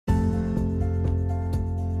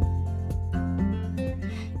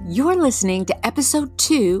You're listening to episode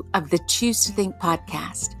 2 of the Choose to Think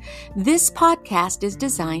podcast. This podcast is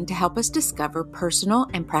designed to help us discover personal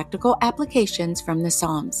and practical applications from the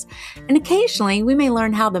Psalms. And occasionally, we may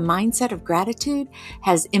learn how the mindset of gratitude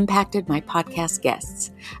has impacted my podcast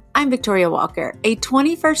guests. I'm Victoria Walker, a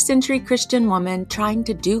 21st century Christian woman trying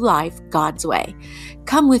to do life God's way.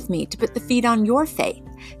 Come with me to put the feet on your faith.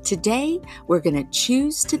 Today, we're going to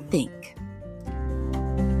choose to think.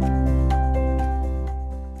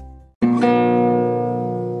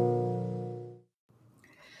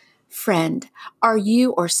 Friend, are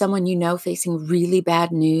you or someone you know facing really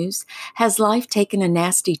bad news? Has life taken a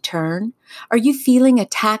nasty turn? Are you feeling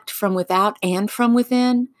attacked from without and from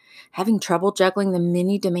within? Having trouble juggling the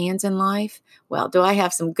many demands in life? Well, do I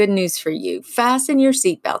have some good news for you? Fasten your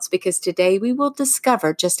seatbelts because today we will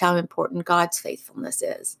discover just how important God's faithfulness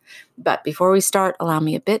is. But before we start, allow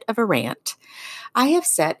me a bit of a rant. I have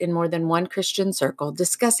sat in more than one Christian circle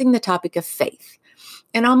discussing the topic of faith.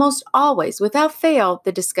 And almost always, without fail,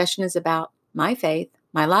 the discussion is about my faith,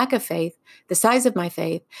 my lack of faith, the size of my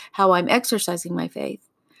faith, how I'm exercising my faith.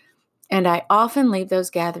 And I often leave those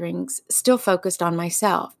gatherings still focused on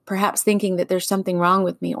myself, perhaps thinking that there's something wrong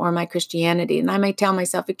with me or my Christianity. And I may tell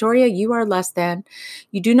myself, Victoria, you are less than.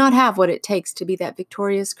 You do not have what it takes to be that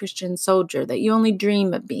victorious Christian soldier that you only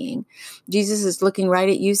dream of being. Jesus is looking right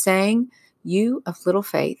at you saying, you of little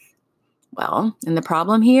faith. Well, and the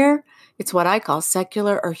problem here? It's what I call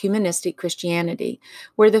secular or humanistic Christianity,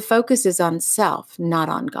 where the focus is on self, not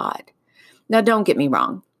on God. Now, don't get me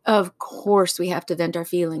wrong. Of course, we have to vent our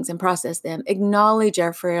feelings and process them, acknowledge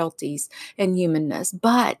our frailties and humanness.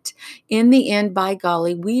 But in the end, by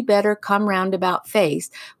golly, we better come roundabout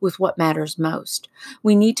face with what matters most.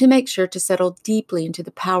 We need to make sure to settle deeply into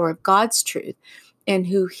the power of God's truth and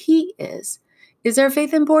who He is. Is our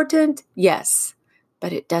faith important? Yes,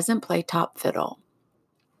 but it doesn't play top fiddle.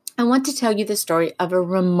 I want to tell you the story of a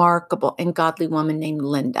remarkable and godly woman named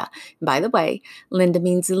Linda. By the way, Linda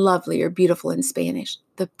means lovely or beautiful in Spanish,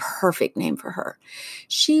 the perfect name for her.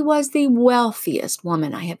 She was the wealthiest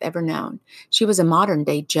woman I have ever known. She was a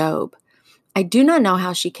modern-day Job. I do not know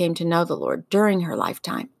how she came to know the Lord during her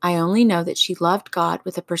lifetime. I only know that she loved God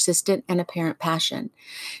with a persistent and apparent passion.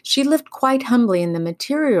 She lived quite humbly in the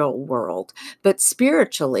material world, but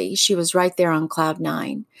spiritually, she was right there on cloud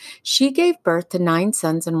 9. She gave birth to 9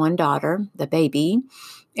 sons and 1 daughter, the baby,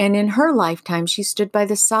 and in her lifetime, she stood by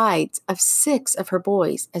the sides of 6 of her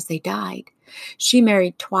boys as they died. She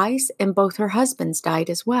married twice, and both her husbands died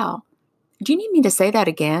as well. Do you need me to say that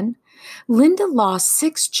again? Linda lost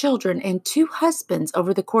 6 children and 2 husbands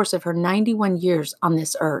over the course of her 91 years on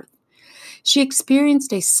this earth. She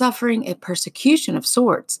experienced a suffering, a persecution of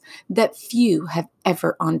sorts that few have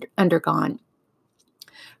ever undergone.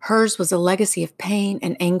 Hers was a legacy of pain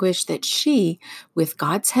and anguish that she, with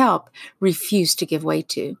God's help, refused to give way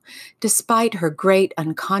to. Despite her great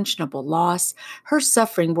unconscionable loss, her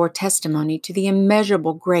suffering bore testimony to the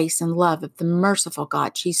immeasurable grace and love of the merciful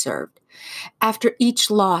God she served. After each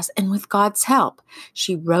loss, and with God's help,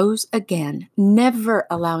 she rose again, never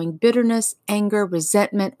allowing bitterness, anger,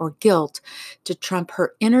 resentment, or guilt to trump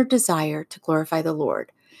her inner desire to glorify the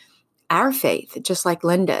Lord. Our faith, just like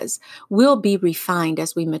Linda's, will be refined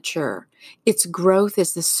as we mature. Its growth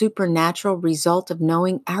is the supernatural result of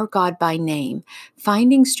knowing our God by name,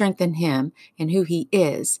 finding strength in Him and who He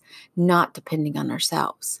is, not depending on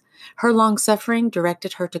ourselves. Her long-suffering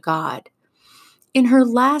directed her to God. In her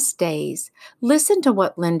last days, listen to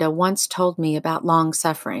what Linda once told me about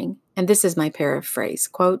long-suffering, and this is my paraphrase,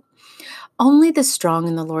 quote, "Only the strong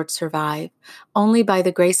in the Lord survive. Only by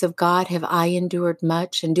the grace of God have I endured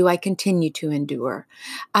much, and do I continue to endure.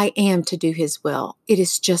 I am to do His will. It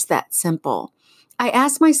is just that simple. I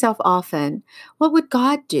ask myself often, what would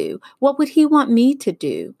God do? What would He want me to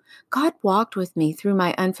do? God walked with me through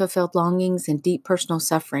my unfulfilled longings and deep personal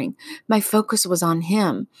suffering. My focus was on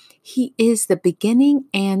Him. He is the beginning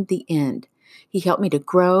and the end. He helped me to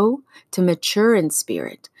grow, to mature in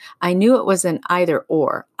spirit. I knew it was an either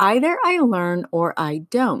or. Either I learn or I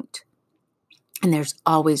don't. And there's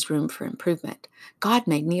always room for improvement. God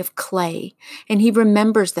made me of clay, and He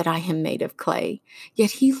remembers that I am made of clay.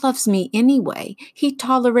 Yet He loves me anyway. He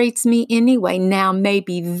tolerates me anyway. Now,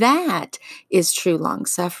 maybe that is true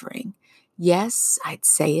long-suffering. Yes, I'd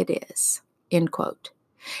say it is." End quote.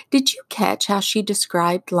 Did you catch how she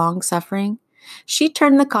described long-suffering? She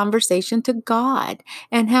turned the conversation to God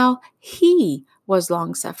and how He was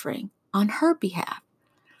long-suffering on her behalf.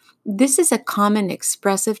 This is a common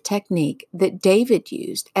expressive technique that David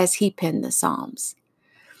used as he penned the Psalms.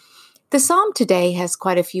 The psalm today has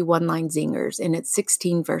quite a few one-line zingers in its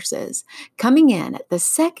 16 verses. Coming in at the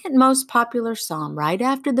second most popular psalm right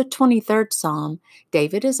after the 23rd psalm,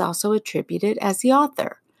 David is also attributed as the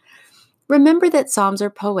author. Remember that psalms are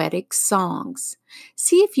poetic songs.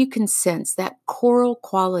 See if you can sense that choral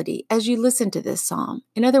quality as you listen to this psalm.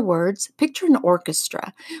 In other words, picture an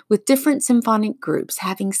orchestra with different symphonic groups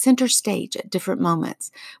having center stage at different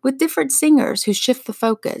moments, with different singers who shift the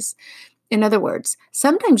focus. In other words,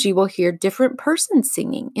 sometimes you will hear different persons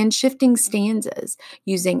singing in shifting stanzas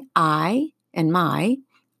using I and my,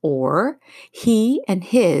 or he and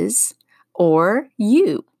his, or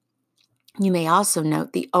you. You may also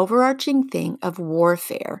note the overarching theme of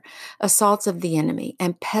warfare, assaults of the enemy,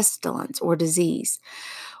 and pestilence or disease.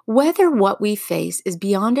 Whether what we face is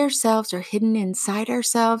beyond ourselves or hidden inside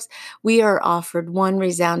ourselves, we are offered one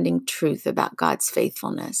resounding truth about God's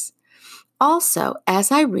faithfulness. Also,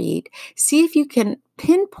 as I read, see if you can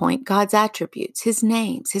pinpoint God's attributes, His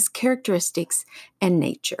names, His characteristics, and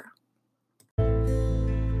nature.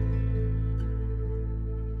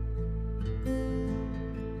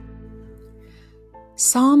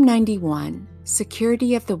 Psalm 91,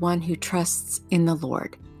 Security of the One Who Trusts in the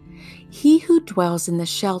Lord. He who dwells in the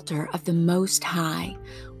shelter of the Most High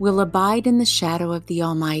will abide in the shadow of the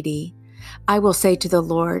Almighty. I will say to the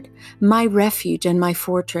Lord, my refuge and my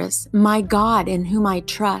fortress, my God in whom I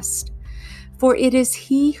trust. For it is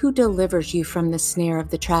He who delivers you from the snare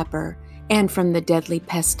of the trapper and from the deadly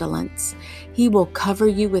pestilence. He will cover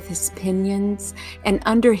you with His pinions, and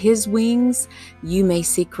under His wings you may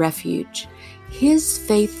seek refuge. His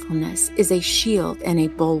faithfulness is a shield and a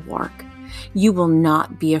bulwark. You will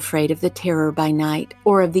not be afraid of the terror by night,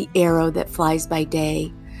 or of the arrow that flies by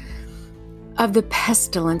day, of the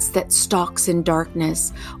pestilence that stalks in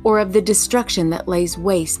darkness, or of the destruction that lays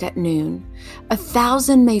waste at noon.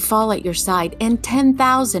 1,000 may fall at your side, and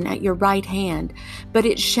 10,000 at your right hand, but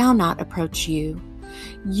it shall not approach you.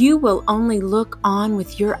 You will only look on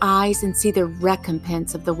with your eyes and see the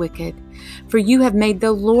recompense of the wicked. For you have made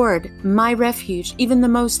the Lord my refuge, even the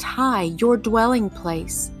Most High, your dwelling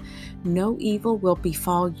place. No evil will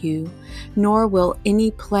befall you, nor will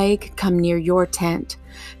any plague come near your tent.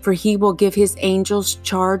 For He will give His angels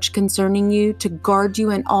charge concerning you to guard you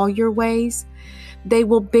in all your ways. They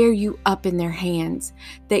will bear you up in their hands,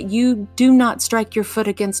 that you do not strike your foot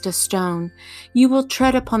against a stone. You will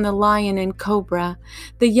tread upon the lion and cobra,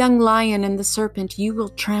 the young lion and the serpent you will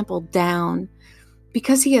trample down.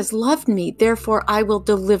 Because He has loved me, therefore I will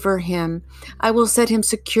deliver him. I will set him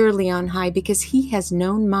securely on high, because he has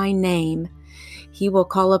known my name. He will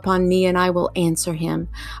call upon me, and I will answer him.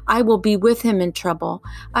 I will be with him in trouble.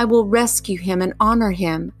 I will rescue him and honor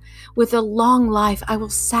him. With a long life I will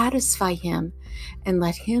satisfy him and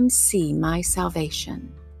let him see my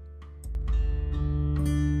salvation.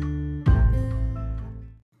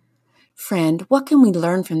 Friend, what can we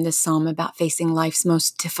learn from this psalm about facing life's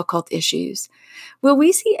most difficult issues? Will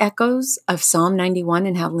we see echoes of Psalm 91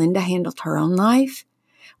 and how Linda handled her own life?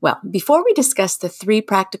 Well, before we discuss the 3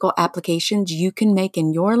 practical applications you can make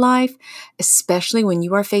in your life, especially when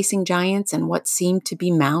you are facing giants and what seem to be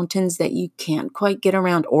mountains that you can't quite get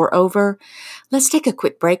around or over, let's take a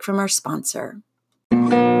quick break from our sponsor.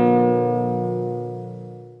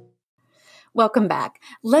 Welcome back.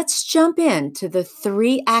 Let's jump into the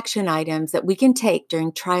 3 action items that we can take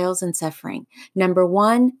during trials and suffering. Number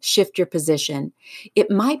 1, shift your position.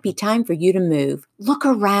 It might be time for you to move. Look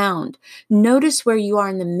around. Notice where you are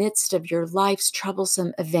in the midst of your life's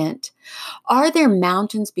troublesome event. Are there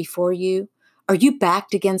mountains before you? Are you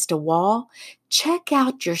backed against a wall? Check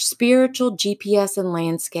out your spiritual GPS and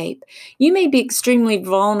landscape. You may be extremely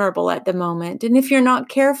vulnerable at the moment, and if you're not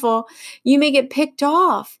careful, you may get picked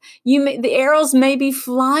off. The arrows may be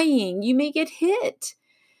flying. You may get hit.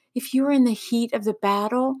 If you are in the heat of the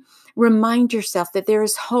battle, remind yourself that there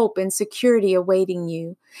is hope and security awaiting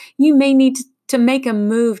you. You may need to make a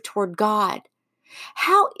move toward God.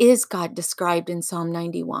 How is God described in Psalm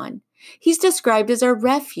 91? He's described as our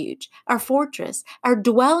refuge, our fortress, our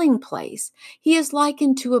dwelling place. He is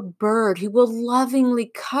likened to a bird who will lovingly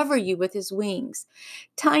cover you with his wings.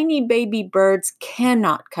 Tiny baby birds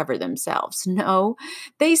cannot cover themselves. No,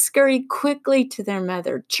 they scurry quickly to their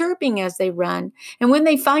mother, chirping as they run. And when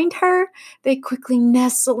they find her, they quickly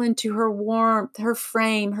nestle into her warmth, her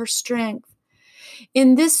frame, her strength.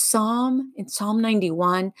 In this psalm, in Psalm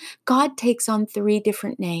 91, God takes on 3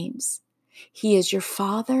 different names. He is your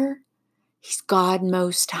Father. He's God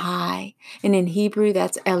Most High, and in Hebrew,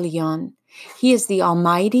 that's Elyon. He is the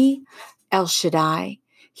Almighty, El Shaddai.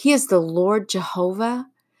 He is the Lord Jehovah.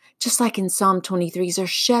 Just like in Psalm 23, He's our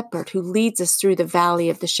shepherd who leads us through the valley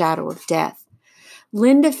of the shadow of death.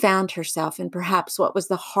 Linda found herself in perhaps what was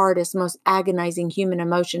the hardest, most agonizing human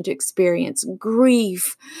emotion to experience,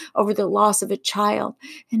 grief over the loss of a child,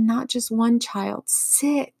 and not just one child,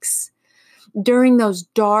 6. During those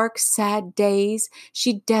dark, sad days,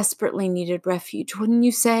 she desperately needed refuge, wouldn't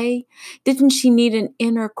you say? Didn't she need an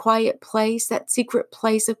inner quiet place, that secret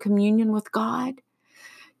place of communion with God?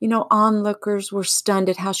 Onlookers were stunned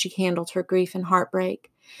at how she handled her grief and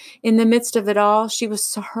heartbreak. In the midst of it all, she was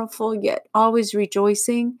sorrowful, yet always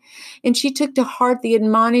rejoicing. And she took to heart the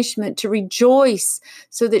admonishment to rejoice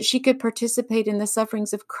so that she could participate in the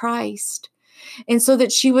sufferings of Christ, and so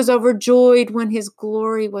that she was overjoyed when his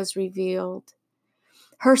glory was revealed.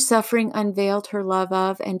 Her suffering unveiled her love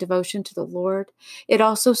of and devotion to the Lord. It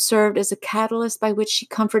also served as a catalyst by which she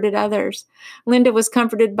comforted others. Linda was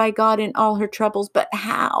comforted by God in all her troubles, but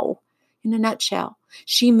how? In a nutshell,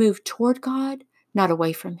 she moved toward God, not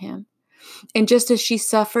away from him. And just as she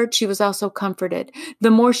suffered, she was also comforted.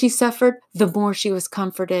 The more she suffered, the more she was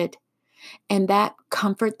comforted. And that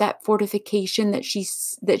comfort, that fortification that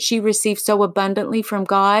she received so abundantly from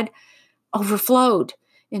God overflowed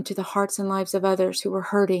into the hearts and lives of others who were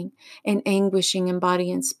hurting and anguishing in body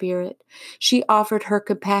and spirit. She offered her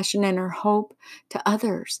compassion and her hope to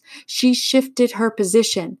others. She shifted her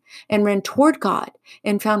position and ran toward God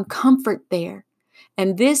and found comfort there.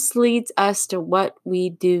 And this leads us to what we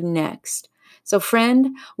do next. So,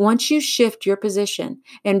 friend, once you shift your position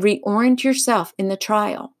and reorient yourself in the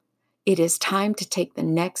trial, it is time to take the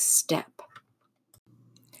next step.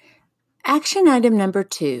 Action item number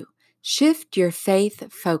 2. Shift your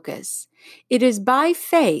faith focus. It is by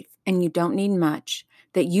faith, and you don't need much,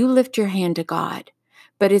 that you lift your hand to God.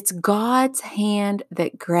 But it's God's hand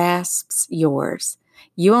that grasps yours.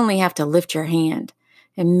 You only have to lift your hand.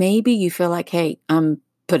 And maybe you feel like, hey, I'm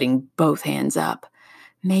putting both hands up.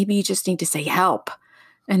 Maybe you just need to say help,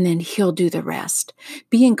 and then he'll do the rest.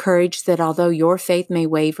 Be encouraged that although your faith may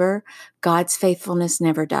waver, God's faithfulness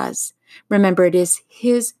never does. Remember, it is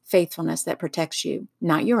his faithfulness that protects you,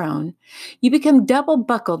 not your own. You become double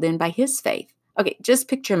buckled in by his faith. Okay, just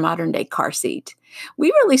picture a modern day car seat. We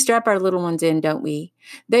really strap our little ones in, don't we?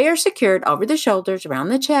 They are secured over the shoulders, around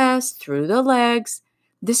the chest, through the legs.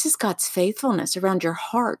 This is God's faithfulness around your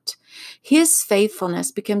heart. His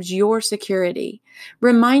faithfulness becomes your security.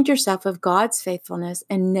 Remind yourself of God's faithfulness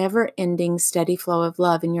and never-ending steady flow of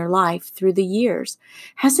love in your life through the years.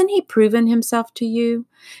 Hasn't he proven himself to you?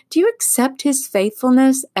 Do you accept his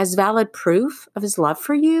faithfulness as valid proof of his love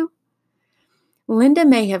for you? Linda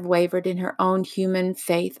may have wavered in her own human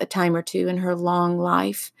faith a time or two in her long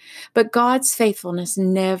life, but God's faithfulness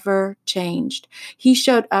never changed. He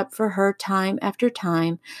showed up for her time after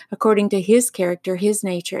time, according to his character, his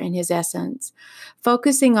nature, and his essence.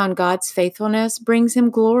 Focusing on God's faithfulness brings him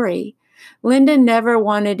glory. Linda never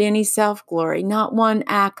wanted any self-glory, not one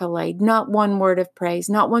accolade, not one word of praise,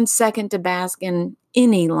 not 1 second to bask in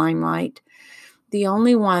any limelight. The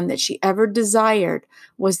only one that she ever desired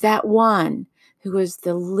was that one who was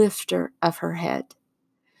the lifter of her head.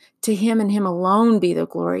 To him and him alone be the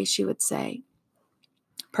glory, she would say.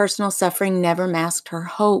 Personal suffering never masked her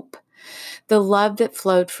hope. The love that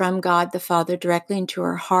flowed from God the Father directly into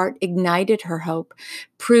her heart ignited her hope,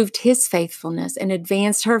 proved his faithfulness, and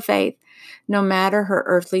advanced her faith, no matter her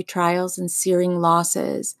earthly trials and searing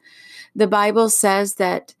losses. The Bible says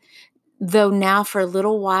that though now for a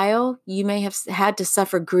little while you may have had to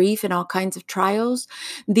suffer grief and all kinds of trials,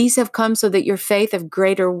 these have come so that your faith of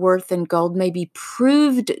greater worth than gold may be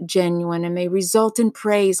proved genuine and may result in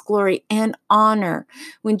praise, glory, and honor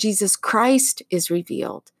when Jesus Christ is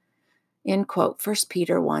revealed. End quote, 1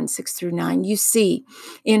 Peter 1, 6-9. You see,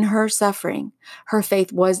 in her suffering, her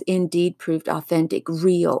faith was indeed proved authentic,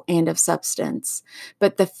 real, and of substance.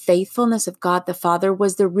 But the faithfulness of God the Father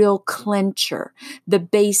was the real clincher, the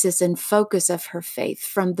basis and focus of her faith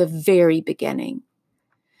from the very beginning.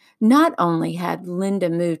 Not only had Linda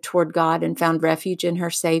moved toward God and found refuge in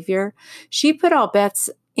her Savior, she put all bets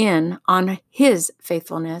in on his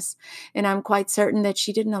faithfulness, and I'm quite certain that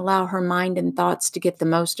she didn't allow her mind and thoughts to get the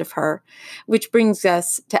most of her, which brings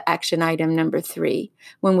us to action item number 3,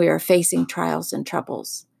 when we are facing trials and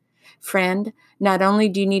troubles. Friend, not only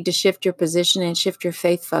do you need to shift your position and shift your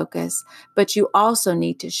faith focus, but you also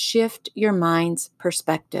need to shift your mind's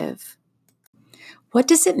perspective. What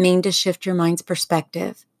does it mean to shift your mind's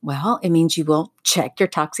perspective? Well, it means you will check your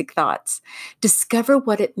toxic thoughts. Discover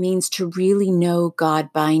what it means to really know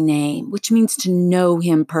God by name, which means to know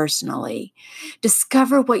him personally.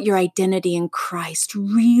 Discover what your identity in Christ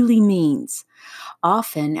really means.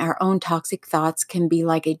 Often, our own toxic thoughts can be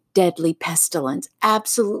like a deadly pestilence,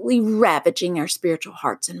 absolutely ravaging our spiritual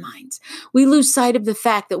hearts and minds. We lose sight of the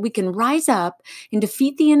fact that we can rise up and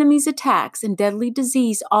defeat the enemy's attacks and deadly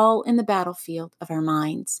disease all in the battlefield of our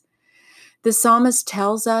minds. The psalmist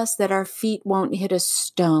tells us that our feet won't hit a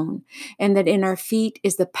stone and that in our feet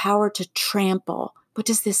is the power to trample. What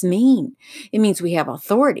does this mean? It means we have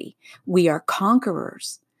authority. We are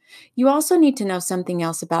conquerors. You also need to know something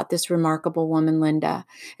else about this remarkable woman, Linda.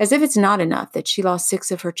 As if it's not enough that she lost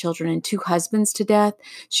 6 of her children and 2 husbands to death,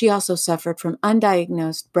 she also suffered from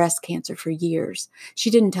undiagnosed breast cancer for years. She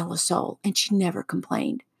didn't tell a soul, and she never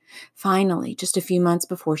complained. Finally, just a few months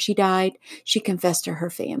before she died, she confessed to her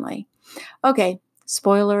family. Okay,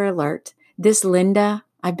 spoiler alert. This Linda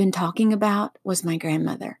I've been talking about was my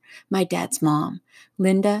grandmother, my dad's mom,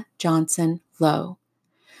 Linda Johnson Lowe.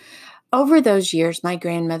 Over those years, my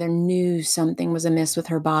grandmother knew something was amiss with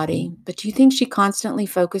her body. But do you think she constantly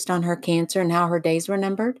focused on her cancer and how her days were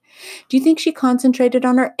numbered? Do you think she concentrated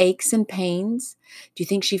on her aches and pains? Do you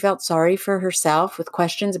think she felt sorry for herself with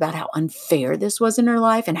questions about how unfair this was in her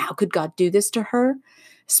life and how could God do this to her,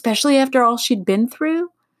 especially after all she'd been through?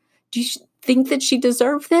 Do you think that she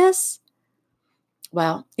deserved this?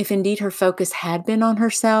 Well, if indeed her focus had been on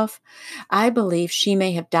herself, I believe she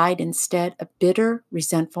may have died instead a bitter,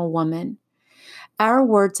 resentful woman. Our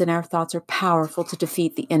words and our thoughts are powerful to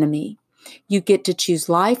defeat the enemy. You get to choose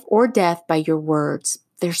life or death by your words.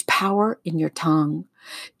 There's power in your tongue.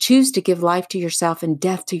 Choose to give life to yourself and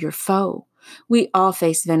death to your foe. We all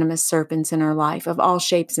face venomous serpents in our life of all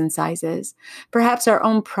shapes and sizes. Perhaps our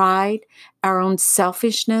own pride, our own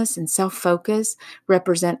selfishness and self-focus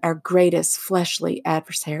represent our greatest fleshly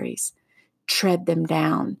adversaries. Tread them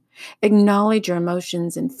down. Acknowledge your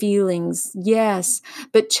emotions and feelings, yes,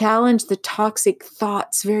 but challenge the toxic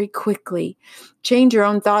thoughts very quickly. Change your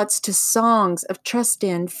own thoughts to songs of trust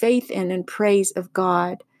in, faith in, and praise of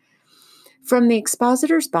God. From the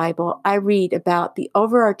Expositor's Bible, I read about the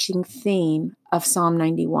overarching theme of Psalm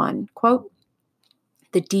 91. Quote,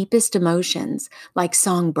 "The deepest emotions, like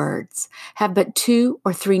songbirds, have but 2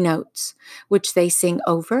 or 3 notes, which they sing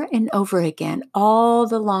over and over again all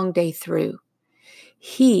the long day through.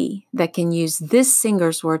 He that can use this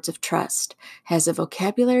singer's words of trust has a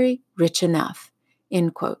vocabulary rich enough."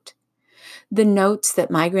 End quote. The notes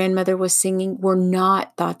that my grandmother was singing were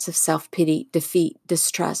not thoughts of self-pity, defeat,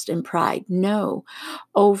 distrust, and pride. No,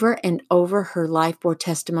 over and over her life bore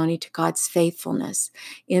testimony to God's faithfulness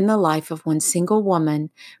in the life of one single woman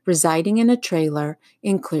residing in a trailer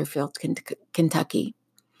in Clearfield, Kentucky.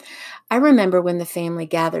 I remember when the family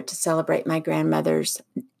gathered to celebrate my grandmother's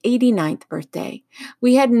 89th birthday.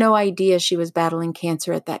 We had no idea she was battling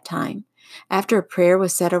cancer at that time. After a prayer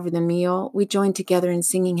was said over the meal, we joined together in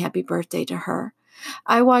singing happy birthday to her.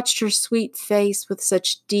 I watched her sweet face with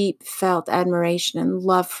such deep felt admiration and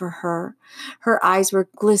love for her. Her eyes were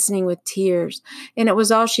glistening with tears, and it was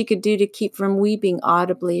all she could do to keep from weeping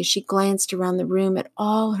audibly as she glanced around the room at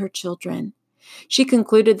all her children. She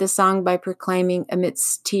concluded the song by proclaiming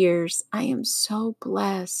amidst tears, "I am so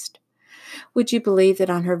blessed." Would you believe that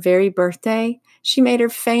on her very birthday, she made her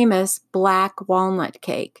famous black walnut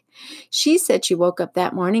cake? She said she woke up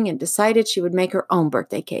that morning and decided she would make her own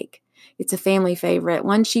birthday cake. It's a family favorite,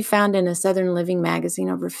 one she found in a Southern Living magazine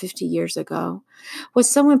over 50 years ago. What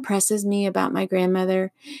so impresses me about my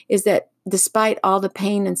grandmother is that despite all the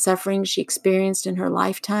pain and suffering she experienced in her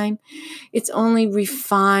lifetime, it's only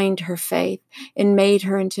refined her faith and made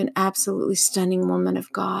her into an absolutely stunning woman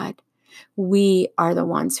of God. We are the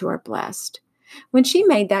ones who are blessed. When she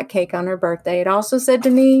made that cake on her birthday, it also said to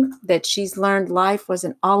me that she's learned life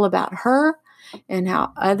wasn't all about her and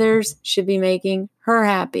how others should be making her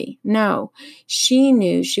happy. No, she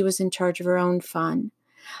knew she was in charge of her own fun.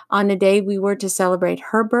 On the day we were to celebrate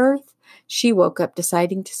her birth, she woke up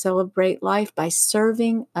deciding to celebrate life by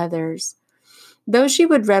serving others. Though she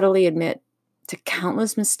would readily admit to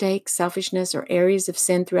countless mistakes, selfishness, or areas of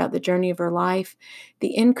sin throughout the journey of her life,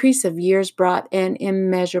 the increase of years brought an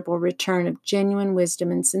immeasurable return of genuine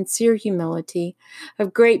wisdom and sincere humility,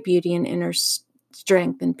 of great beauty and inner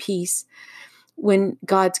strength and peace. When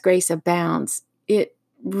God's grace abounds, it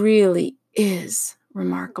really is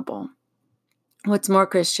remarkable. What's more,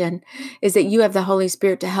 Christian, is that you have the Holy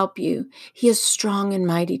Spirit to help you. He is strong and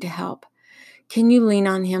mighty to help. Can you lean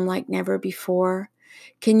on Him like never before?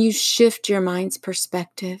 Can you shift your mind's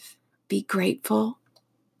perspective? Be grateful.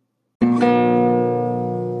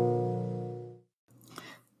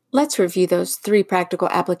 Let's review those 3 practical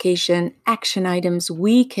application action items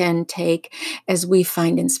we can take as we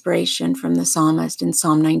find inspiration from the psalmist in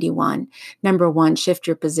Psalm 91. Number 1, shift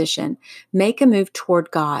your position. Make a move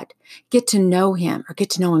toward God. Get to know Him or get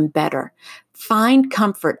to know Him better. Find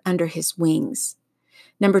comfort under His wings.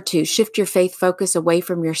 Number 2, shift your faith focus away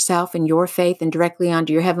from yourself and your faith and directly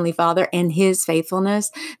onto your Heavenly Father and His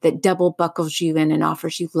faithfulness that double buckles you in and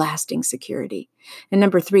offers you lasting security. And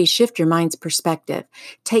number 3, shift your mind's perspective.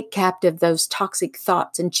 Take captive those toxic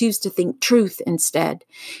thoughts and choose to think truth instead.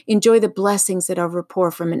 Enjoy the blessings that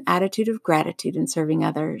overpour from an attitude of gratitude in serving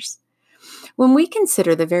others. When we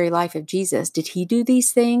consider the very life of Jesus, did He do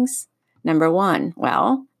these things? Number 1,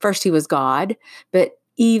 well, first He was God, but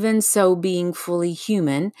even so being fully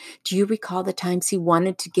human, do you recall the times He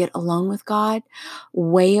wanted to get alone with God,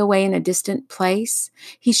 way away in a distant place?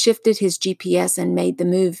 He shifted His GPS and made the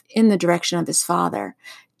move in the direction of His Father.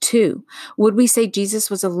 2, would we say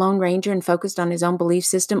Jesus was a lone ranger and focused on His own belief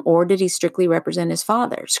system, or did He strictly represent His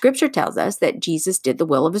Father? Scripture tells us that Jesus did the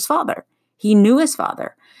will of His Father. He knew His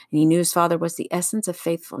Father, and He knew His Father was the essence of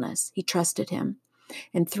faithfulness. He trusted Him.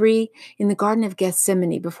 And 3, in the Garden of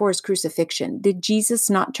Gethsemane before His crucifixion, did Jesus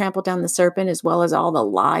not trample down the serpent as well as all the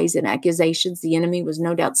lies and accusations the enemy was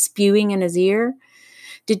no doubt spewing in His ear?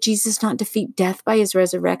 Did Jesus not defeat death by His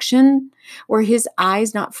resurrection? Were His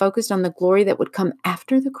eyes not focused on the glory that would come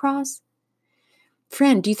after the cross?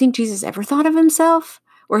 Friend, do you think Jesus ever thought of Himself?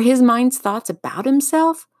 Were His mind's thoughts about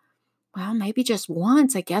Himself? Well, maybe just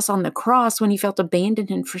once, I guess, on the cross when He felt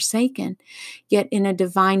abandoned and forsaken. Yet in a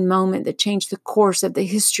divine moment that changed the course of the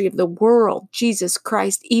history of the world, Jesus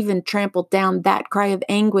Christ even trampled down that cry of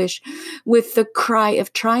anguish with the cry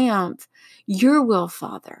of triumph. Your will,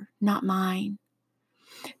 Father, not mine.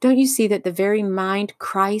 Don't you see that the very mind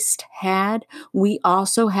Christ had, we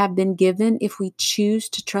also have been given if we choose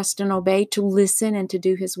to trust and obey, to listen and to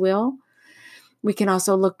do His will? We can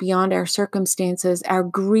also look beyond our circumstances, our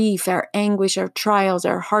grief, our anguish, our trials,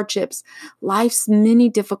 our hardships, life's many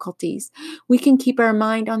difficulties. We can keep our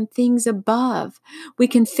mind on things above. We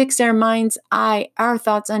can fix our mind's eye, our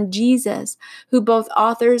thoughts on Jesus, who both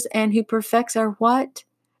authors and who perfects our what?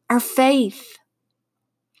 Our faith.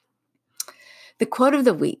 The quote of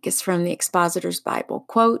the week is from the Expositor's Bible.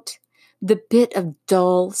 Quote, "The bit of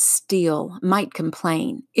dull steel might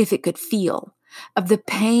complain, if it could feel, of the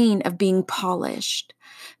pain of being polished,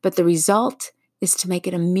 but the result is to make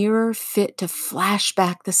it a mirror fit to flash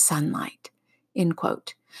back the sunlight." End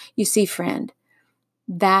quote. You see, friend,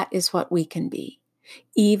 that is what we can be.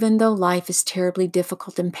 Even though life is terribly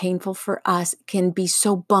difficult and painful for us, it can be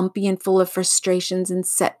so bumpy and full of frustrations and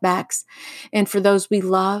setbacks. And for those we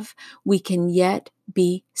love, we can yet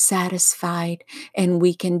be satisfied and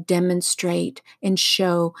we can demonstrate and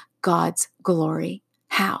show God's glory.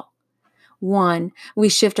 How? 1, we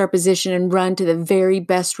shift our position and run to the very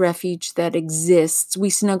best refuge that exists. We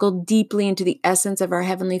snuggle deeply into the essence of our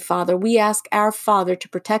Heavenly Father. We ask our Father to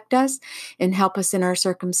protect us and help us in our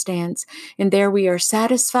circumstance. And there we are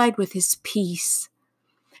satisfied with His peace.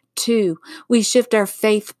 2, we shift our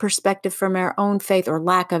faith perspective from our own faith or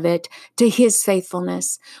lack of it to His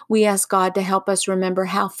faithfulness. We ask God to help us remember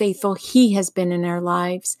how faithful He has been in our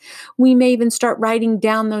lives. We may even start writing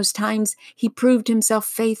down those times He proved Himself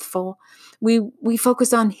faithful. We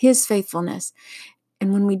focus on His faithfulness.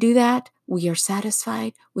 And when we do that, we are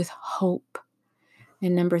satisfied with hope.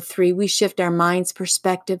 And number 3, we shift our mind's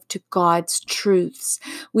perspective to God's truths.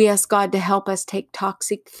 We ask God to help us take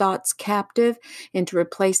toxic thoughts captive and to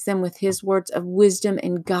replace them with His words of wisdom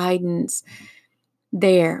and guidance.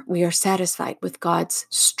 There, we are satisfied with God's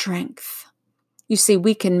strength. You see,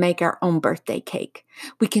 we can make our own birthday cake.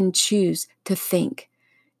 We can choose to think.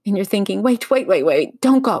 And you're thinking, wait,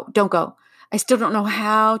 don't go. I still don't know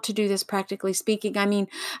how to do this practically speaking. I mean,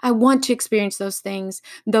 I want to experience those things,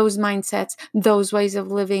 those mindsets, those ways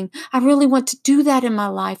of living. I really want to do that in my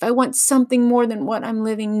life. I want something more than what I'm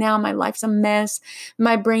living now. My life's a mess.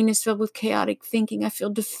 My brain is filled with chaotic thinking. I feel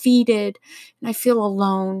defeated and I feel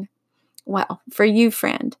alone. Well, for you,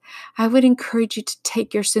 friend, I would encourage you to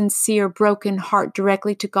take your sincere, broken heart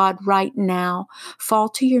directly to God right now. Fall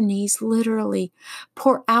to your knees, literally.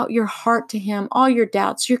 Pour out your heart to Him, all your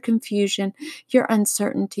doubts, your confusion, your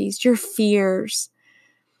uncertainties, your fears.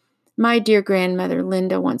 My dear grandmother,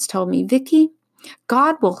 Linda, once told me, "Vicki,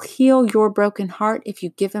 God will heal your broken heart if you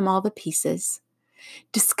give Him all the pieces."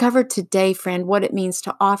 Discover today, friend, what it means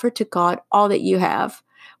to offer to God all that you have,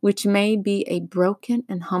 which may be a broken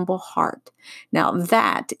and humble heart. Now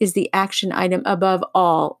that is the action item above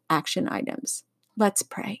all action items. Let's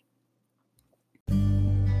pray.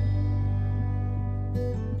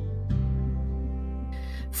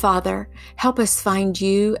 Father, help us find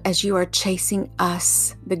you as you are chasing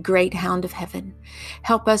us, the great hound of heaven.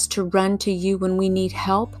 Help us to run to you when we need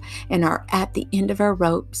help and are at the end of our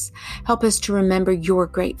ropes. Help us to remember your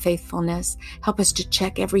great faithfulness. Help us to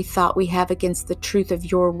check every thought we have against the truth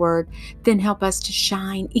of your word. Then help us to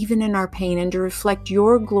shine even in our pain and to reflect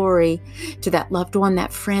your glory to that loved one,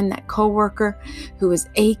 that friend, that coworker who is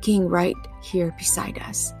aching right here beside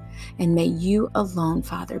us. And may you alone,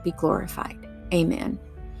 Father, be glorified. Amen.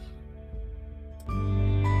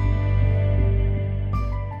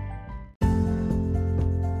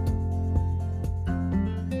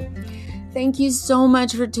 Thank you so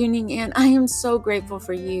much for tuning in. I am so grateful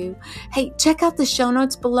for you. Hey, check out the show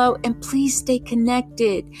notes below and please stay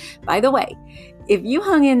connected. By the way, if you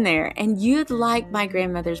hung in there and you'd like my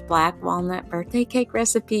grandmother's black walnut birthday cake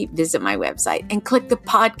recipe, visit my website and click the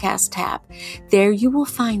podcast tab. There you will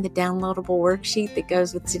find the downloadable worksheet that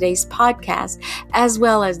goes with today's podcast, as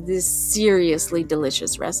well as this seriously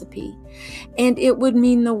delicious recipe. And it would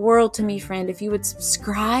mean the world to me, friend, if you would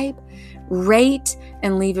subscribe, rate,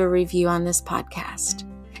 and leave a review on this podcast.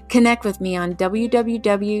 Connect with me on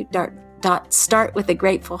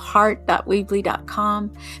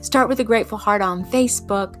www.startwithagratefulheart.weebly.com, Start with a Grateful Heart on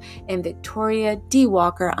Facebook, and Victoria D.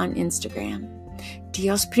 Walker on Instagram.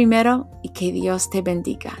 Dios primero y que Dios te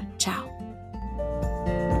bendiga. Ciao.